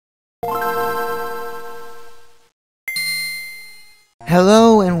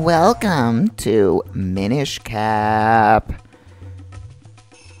Hello and welcome to Minish Cap.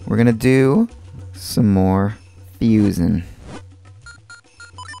 We're gonna do some more fusing.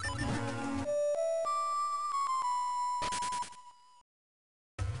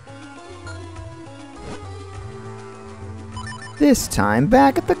 This time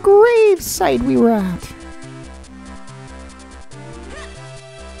back at the grave site we were at.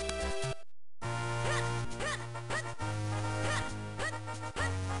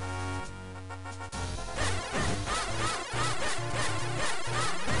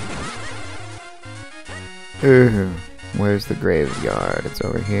 Where's the graveyard? It's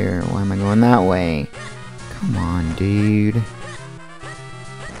over here. Why am I going that way? Come on, dude.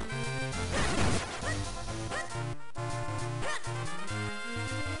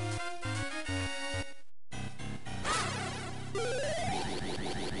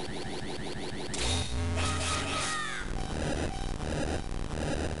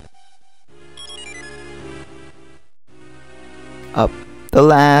 Up the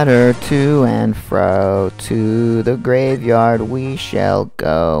ladder to and fro, to the graveyard we shall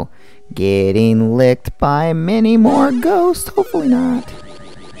go, getting licked by many more ghosts. Hopefully not.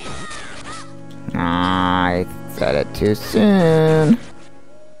 I said it too soon.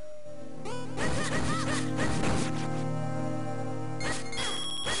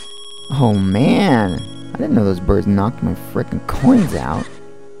 Oh man, I didn't know those birds knocked my frickin' coins out.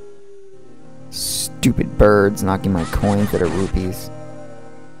 Stupid birds knocking my coins that are rupees.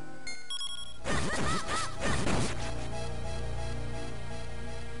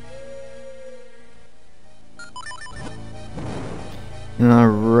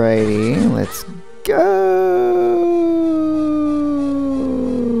 Alrighty, let's go.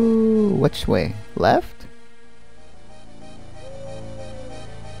 Which way? Left?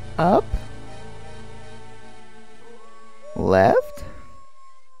 Up? Left?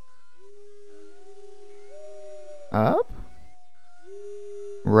 Up?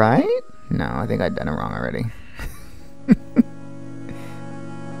 Right? No, I think I've done it wrong already.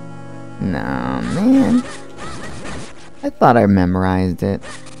 No, man. I thought I memorized it.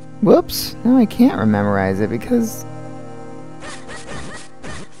 Whoops, now I can't memorize it because...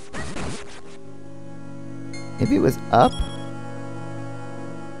 maybe it was up?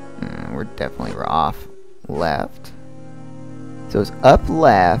 We're definitely off. Left. So it's up,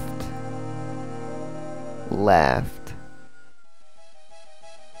 left. Left.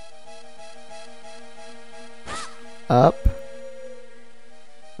 Up.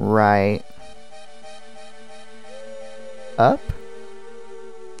 Right. Up?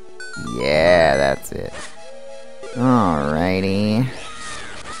 Yeah, that's it. Alrighty.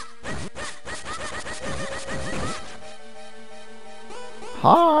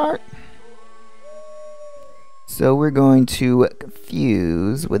 Heart! So we're going to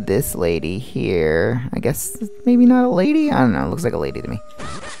fuse with this lady here. I guess maybe not a lady? I don't know, it looks like a lady to me.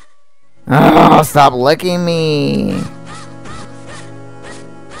 Oh, stop licking me!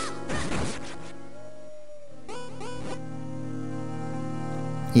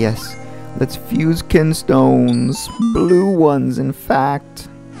 Yes, let's fuse Kinstones. Blue ones, in fact.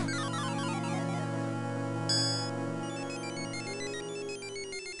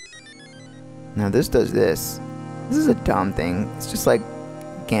 Now this does this. This is a dumb thing. It's just like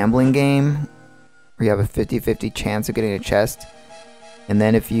a gambling game where you have a 50-50 chance of getting a chest. And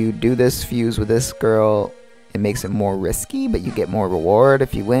then if you do this fuse with this girl, it makes it more risky, but you get more reward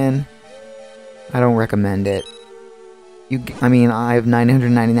if you win. I don't recommend it. I mean, I have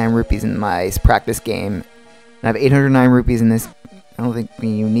 999 rupees in my practice game, and I have 809 rupees in this. I don't think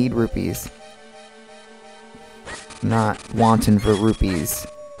you need rupees. I'm not wanting for rupees.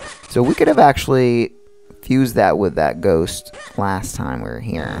 So we could have actually fused that with that ghost last time we were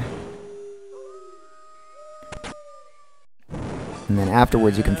here. And then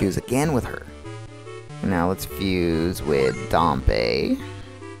afterwards you can fuse again with her. And now let's fuse with Dompe.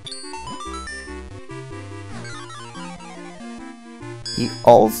 He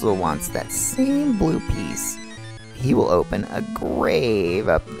also wants that same blue piece. He will open a grave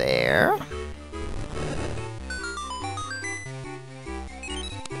up there.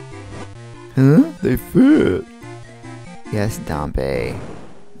 Huh? They fit. Yes, Dompe.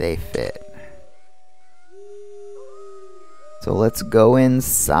 They fit. So let's go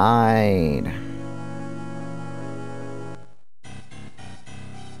inside.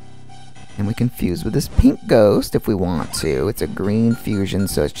 And we can fuse with this pink ghost if we want to. It's a green fusion,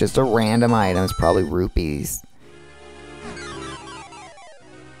 so it's just a random item. It's probably rupees.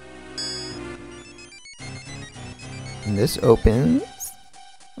 And this opens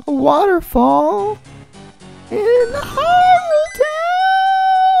a waterfall in Hyrule Town!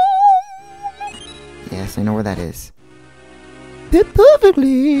 Yes, I know where that is. Fit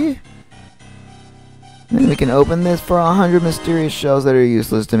perfectly! Then we can open this for 100 mysterious shells that are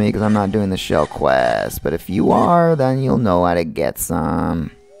useless to me because I'm not doing the shell quest. But if you are, then you'll know how to get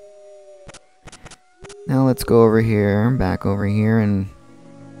some. Now let's go over here, back over here, and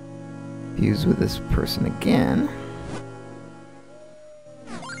fuse with this person again.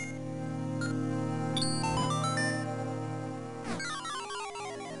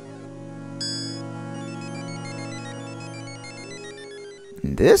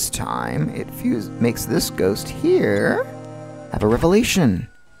 This time, it makes this ghost here have a revelation.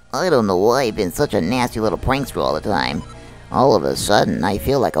 I don't know why I've been such a nasty little prankster all the time. All of a sudden, I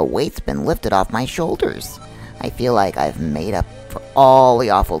feel like a weight's been lifted off my shoulders. I feel like I've made up for all the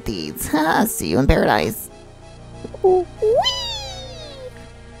awful deeds. See you in paradise. Whee!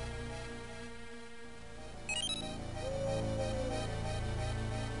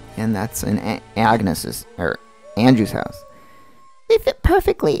 And that's in Agnes's, or Andrew's house. They fit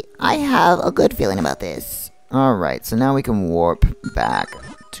perfectly. I have a good feeling about this. Alright, so now we can warp back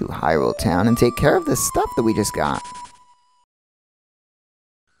to Hyrule Town and take care of this stuff that we just got.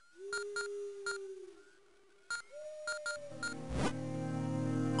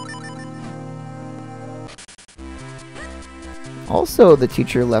 Also, the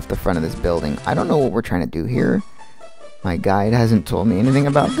teacher left the front of this building. I don't know what we're trying to do here. My guide hasn't told me anything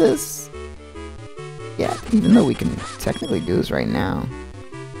about this yet, even though we can technically do this right now.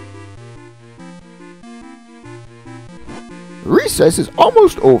 Recess is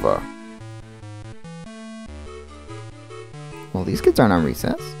almost over. Well, these kids aren't on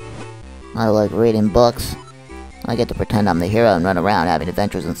recess. I like reading books. I get to pretend I'm the hero and run around having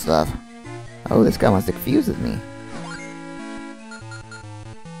adventures and stuff. Oh, this guy wants to confuse with me.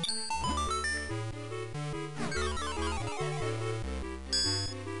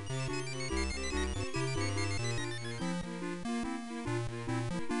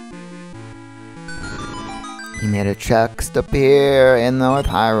 He made a chest appear in North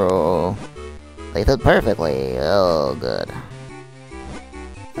Hyrule. They fit perfectly. Oh, good.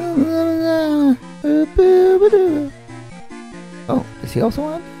 Oh, does he also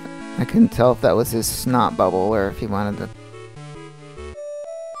want? I couldn't tell if that was his snot bubble or if he wanted to.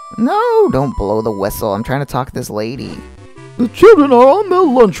 No, don't blow the whistle. I'm trying to talk to this lady. The children are on their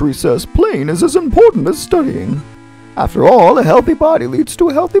lunch recess. Playing is as important as studying. After all, a healthy body leads to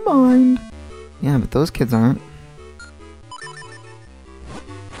a healthy mind. Yeah, but those kids aren't.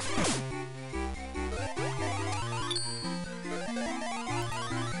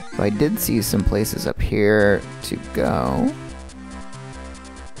 So I did see some places up here to go.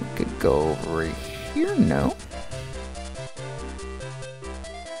 We could go over here. No.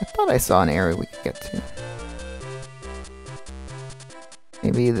 I thought I saw an area we could get to.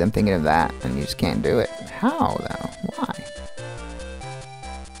 Maybe I'm thinking of that and you just can't do it. How though? Why?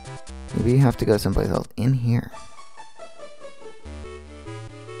 Maybe you have to go someplace else in here.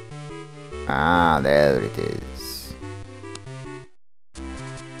 Ah, there it is.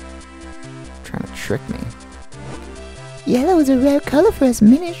 Trying to trick me. Yellow is a rare color for us,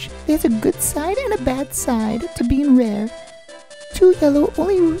 Minish. There's a good side and a bad side to being rare. Two yellow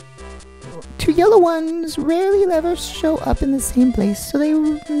ones rarely ever show up in the same place, so they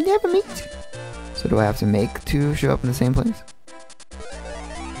never meet. So do I have to make two show up in the same place?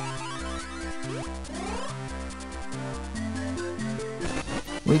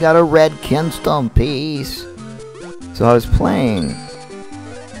 We got a red Kinstone piece. So I was playing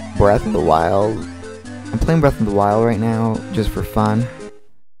Breath of the Wild. I'm playing Breath of the Wild right now just for fun.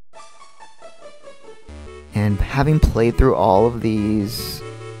 And having played through all of these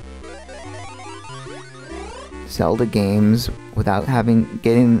Zelda games without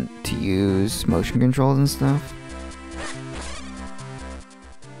getting to use motion controls and stuff.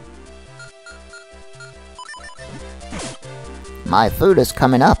 My food is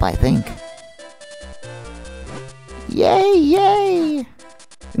coming up, I think. Yay, yay! I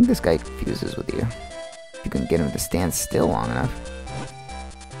think this guy fuses with you. You can get him to stand still long enough.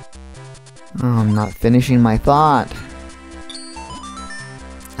 Oh, I'm not finishing my thought.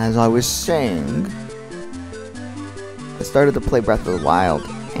 As I was saying, I started to play Breath of the Wild,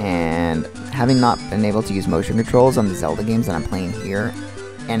 and having not been able to use motion controls on the Zelda games that I'm playing here,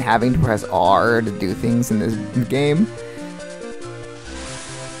 and having to press R to do things in this game,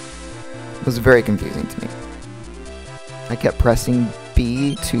 was very confusing to me. I kept pressing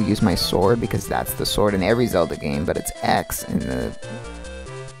B to use my sword because that's the sword in every Zelda game, but it's X in the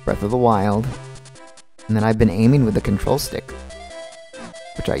Breath of the Wild. And then I've been aiming with the control stick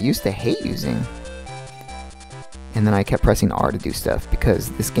which I used to hate using. And then I kept pressing R to do stuff, because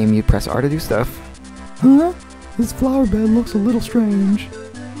this game you press R to do stuff. Huh? This flower bed looks a little strange.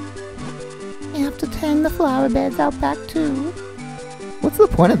 You have to tend the flower beds out back too. What's the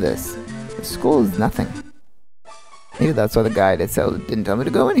point of this? The school is nothing. Maybe that's why the guy that didn't tell me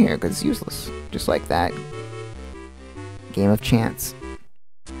to go in here, because it's useless. Just like that game of chance.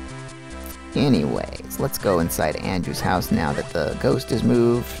 Anyways, let's go inside Andrew's house now that the ghost has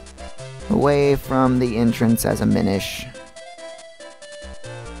moved away from the entrance as a Minish.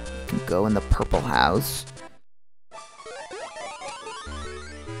 Can go in the purple house.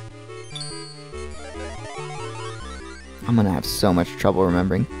 I'm gonna have so much trouble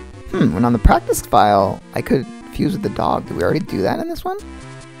remembering. When on the practice file, I could fuse with the dog. Did we already do that in this one?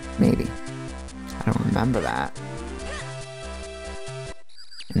 Maybe. I don't remember that.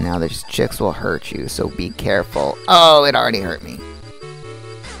 And now these chicks will hurt you, so be careful. Oh, it already hurt me.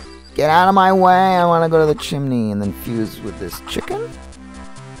 Get out of my way, I want to go to the chimney and then fuse with this chicken?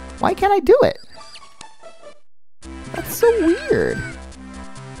 Why can't I do it? That's so weird.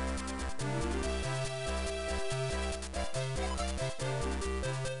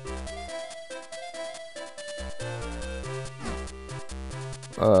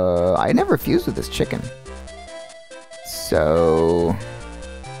 I never fused with this chicken. So...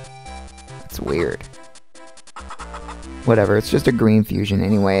 it's weird. Whatever, it's just a green fusion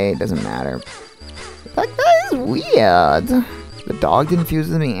anyway, it doesn't matter. That is weird. The dog didn't fuse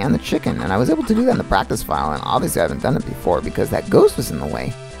with me and the chicken, and I was able to do that in the practice file, and obviously I haven't done it before because that ghost was in the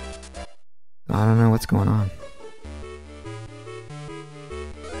way. I don't know what's going on.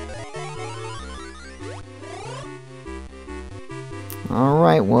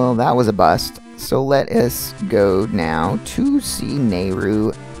 Alright, well that was a bust. So let us go now to see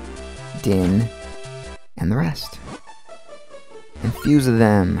Nehru, Din, and the rest. And fuse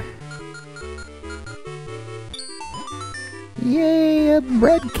them. Yay, a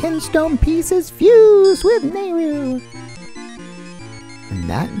red Kinstone Pieces fuse with Nehru. And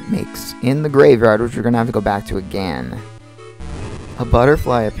that makes, in the graveyard, which we're going to have to go back to again, a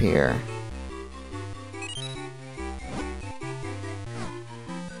butterfly appear.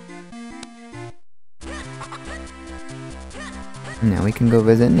 Now we can go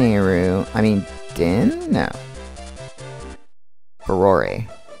visit Nehru. I mean, Din? No. Furore.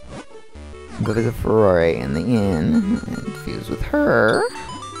 Go visit Furore in the inn and fuse with her.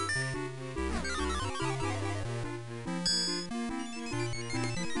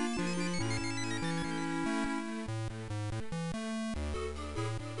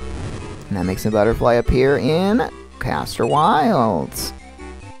 And that makes a butterfly appear in Castor Wilds.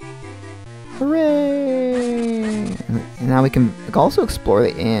 Hooray! And now we can also explore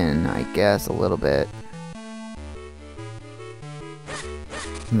the inn, I guess, a little bit.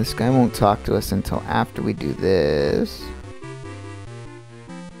 And this guy won't talk to us until after we do this.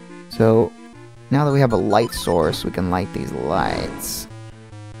 So, now that we have a light source, we can light these lights.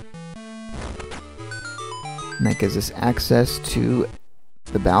 And that gives us access to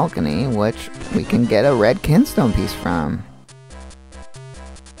the balcony, which we can get a red Kinstone piece from.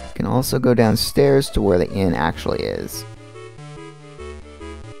 We can also go downstairs to where the inn actually is.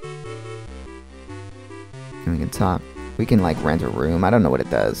 And we can talk. We can like rent a room. I don't know what it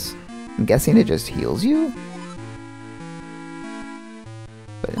does. I'm guessing it just heals you?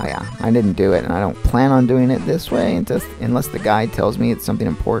 But oh yeah, I didn't do it, and I don't plan on doing it this way unless the guide tells me it's something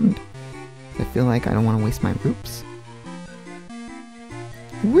important. I feel like I don't want to waste my roops.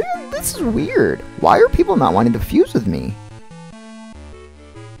 This is weird. Why are people not wanting to fuse with me?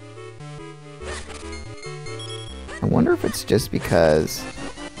 I wonder if it's just because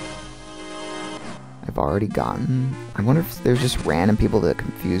I've already gotten... I wonder if there's just random people that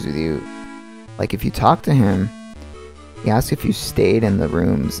confuse with you. Like if you talk to him, he asks if you stayed in the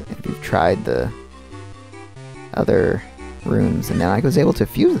rooms, if you've tried the other rooms, and then I was able to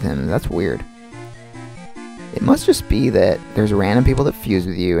fuse with him. That's weird. It must just be that there's random people that fuse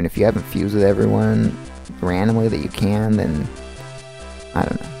with you, and if you haven't fused with everyone randomly that you can, then I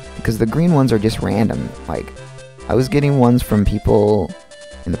don't know. Because the green ones are just random. Like, I was getting ones from people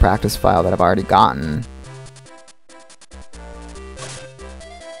in the practice file that I've already gotten.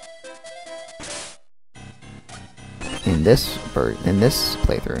 In this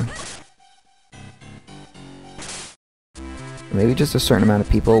playthrough. Maybe just a certain amount of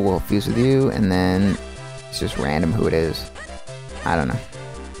people will fuse with you, and then it's just random who it is. I don't know.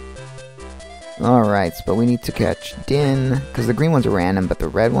 Alright, but we need to catch Din, because the green ones are random, but the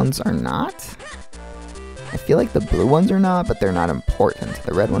red ones are not? I feel like the blue ones are not, but they're not important.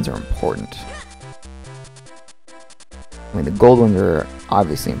 The red ones are important. I mean, the gold ones are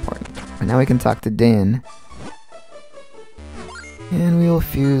obviously important. But now we can talk to Din. And we will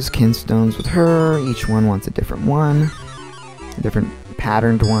fuse Kinstones with her. Each one wants a different one. A different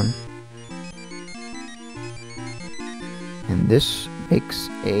patterned one. And this makes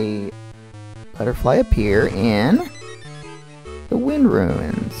a butterfly appear in the Wind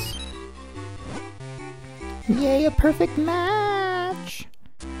Ruins. Yay, a perfect match!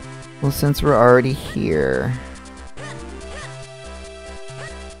 Well, since we're already here,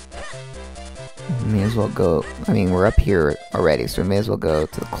 we may as well go. I mean, we're up here already, so we may as well go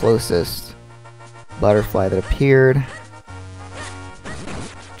to the closest butterfly that appeared,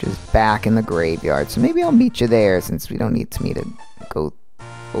 which is back in the graveyard. So maybe I'll meet you there, since we don't need me to go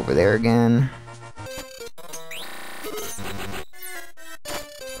over there again.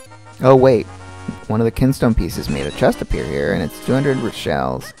 Oh wait, one of the Kinstone Pieces made a chest appear here, and it's 200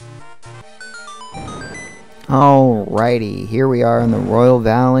 shells. Alrighty, here we are in the Royal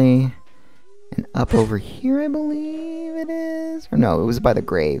Valley. And up over here, I believe it is. Or no, it was by the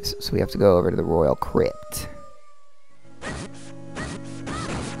graves, so we have to go over to the Royal Crypt.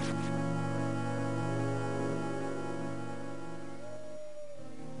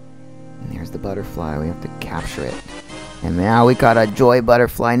 And there's the butterfly, we have to capture it. And now we got a joy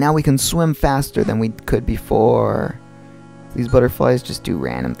butterfly. Now we can swim faster than we could before. These butterflies just do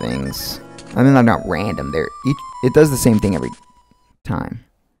random things. I mean, they're not random. It does the same thing every time.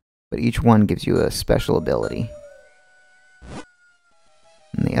 But each one gives you a special ability.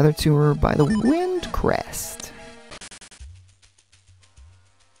 And the other two are by the Wind Crest.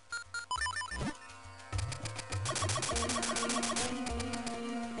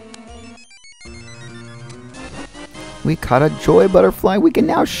 We caught a joy butterfly. We can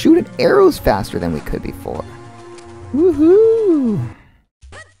now shoot at arrows faster than we could before. Woohoo!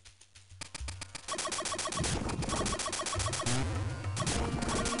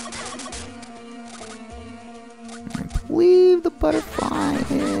 I believe the butterfly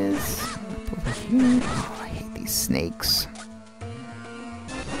is up over here. Oh, I hate these snakes.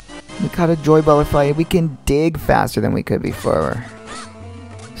 We caught a joy butterfly. We can dig faster than we could before.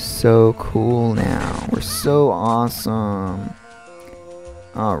 So cool now. We're so awesome.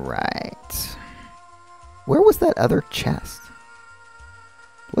 Alright. Where was that other chest?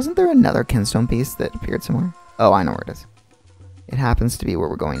 Wasn't there another Kinstone piece that appeared somewhere? Oh, I know where it is. It happens to be where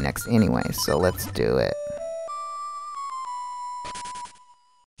we're going next anyway, so let's do it.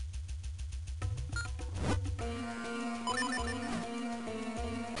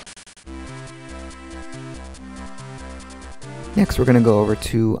 Next, we're gonna go over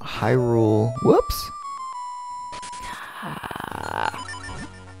to Hyrule. Whoops!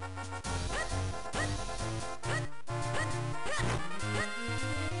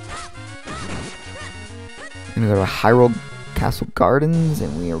 We're gonna go to Hyrule Castle Gardens,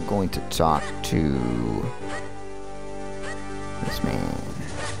 and we are going to talk to this man.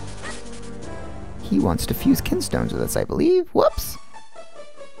 He wants to fuse Kinstones with us, I believe. Whoops!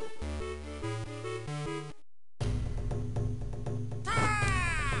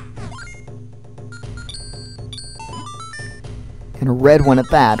 And a red one at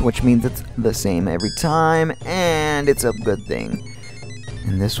that, which means it's the same every time, and it's a good thing.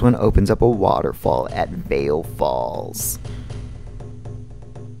 And this one opens up a waterfall at Vale Falls.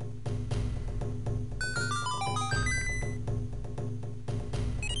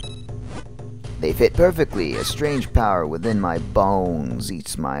 They fit perfectly. A strange power within my bones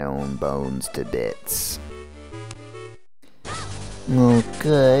eats my own bones to bits.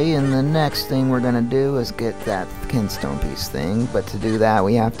 Okay, and the next thing we're gonna do is get that Kinstone piece thing, but to do that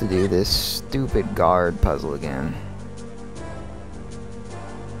we have to do this stupid guard puzzle again.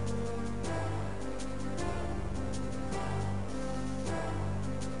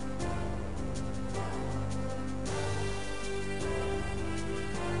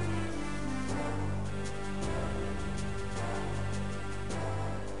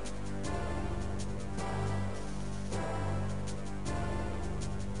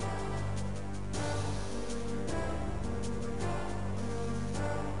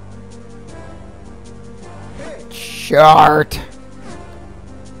 Chart.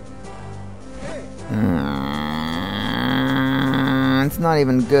 It's not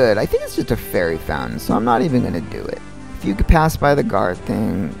even good. I think it's just a fairy fountain, so I'm not even gonna do it. If you could pass by the guard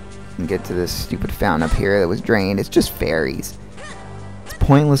thing and get to this stupid fountain up here that was drained, it's just fairies. It's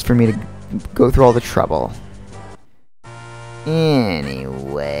pointless for me to go through all the trouble.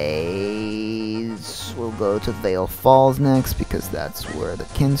 Anyways, we'll go to Vale Falls next, because that's where the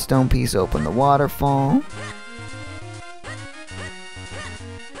Kinstone piece opened the waterfall.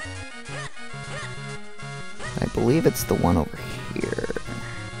 believe it's the one over here.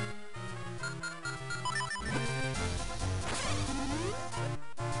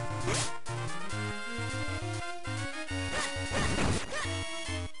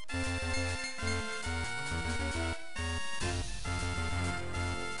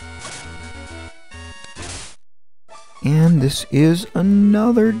 And this is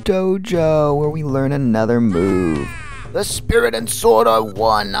another dojo where we learn another move. The spirit and sword are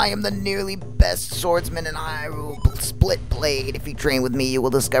one. I am the nearly best swordsman in Hyrule. Split blade. If you train with me, you will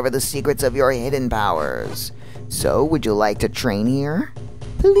discover the secrets of your hidden powers. So, would you like to train here?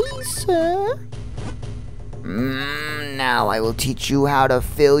 Please, sir. Now I will teach you how to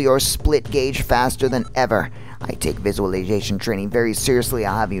fill your split gauge faster than ever. I take visualization training very seriously,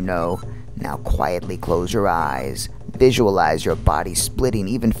 I'll have you know. Now quietly close your eyes. Visualize your body splitting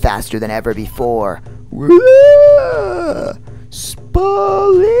even faster than ever before.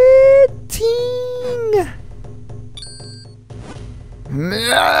 Splitting!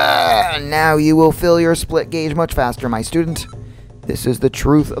 Now you will fill your split gauge much faster, my student. This is the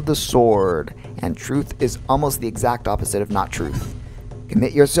truth of the sword, and truth is almost the exact opposite of not truth.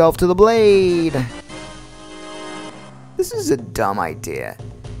 Commit yourself to the blade! This is a dumb idea.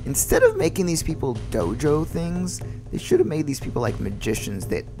 Instead of making these people dojo things, they should have made these people like magicians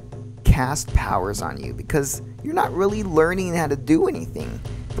that cast powers on you, because you're not really learning how to do anything.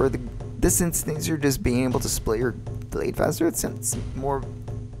 For this instance, you're just being able to split your blade faster. It's more...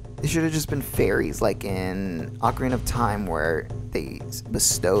 They should have just been fairies, like in Ocarina of Time, where they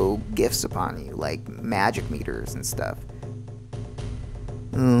bestow gifts upon you, like magic meters and stuff.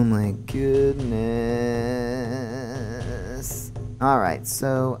 Oh my goodness. Alright,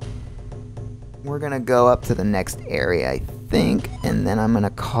 so we're gonna go up to the next area, I think, and then I'm gonna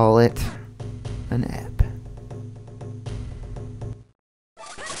call it an app.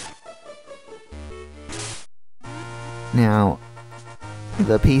 Now,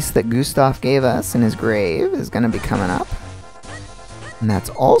 the piece that Gustav gave us in his grave is gonna be coming up. And that's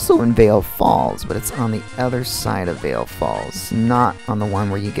also in Vale Falls, but it's on the other side of Vale Falls, not on the one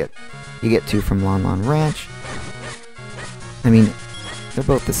where you get to from Lon Lon Ranch. I mean, they're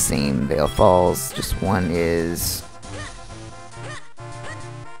both the same Vale Falls, just one is...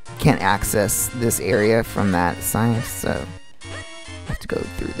 Can't access this area from that side, so I have to go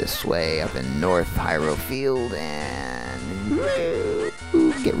through this way up in North Hyrule Field and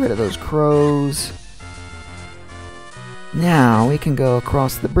get rid of those crows. Now we can go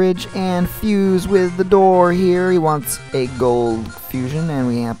across the bridge and fuse with the door here. He wants a gold fusion, and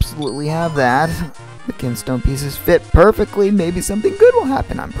we absolutely have that. The Kinstone Pieces fit perfectly. Maybe something good will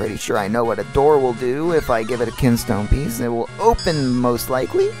happen. I'm pretty sure I know what a door will do if I give it a Kinstone Piece. It will open, most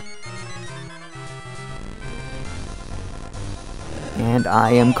likely. And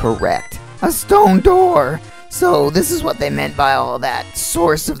I am correct. A stone door! So this is what they meant by all that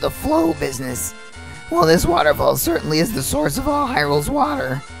source of the flow business. Well, this waterfall certainly is the source of all Hyrule's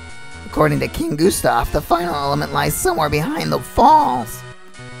water. According to King Gustav, the final element lies somewhere behind the falls.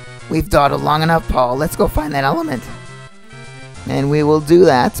 We've dawdled long enough, Paul. Let's go find that element. And we will do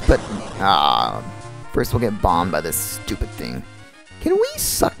that, but first we'll get bombed by this stupid thing. Can we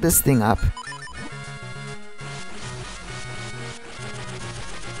suck this thing up?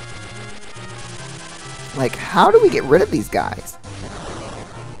 Like, how do we get rid of these guys?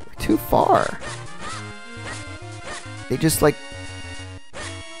 We're too far. They just, like,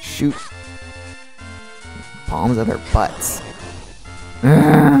 shoot bombs at their butts.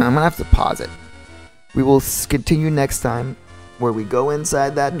 I'm gonna have to pause it. We will continue next time, where we go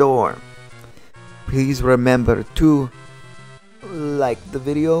inside that door. Please remember to like the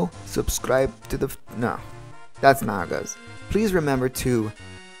video, subscribe to the... No, that's not how it goes. Please remember to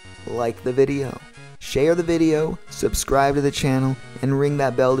like the video, share the video, subscribe to the channel, and ring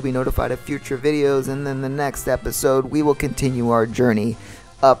that bell to be notified of future videos. And then the next episode, we will continue our journey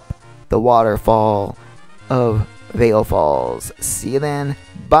up the waterfall of Vale Falls. See you then.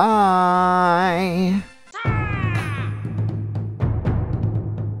 Bye.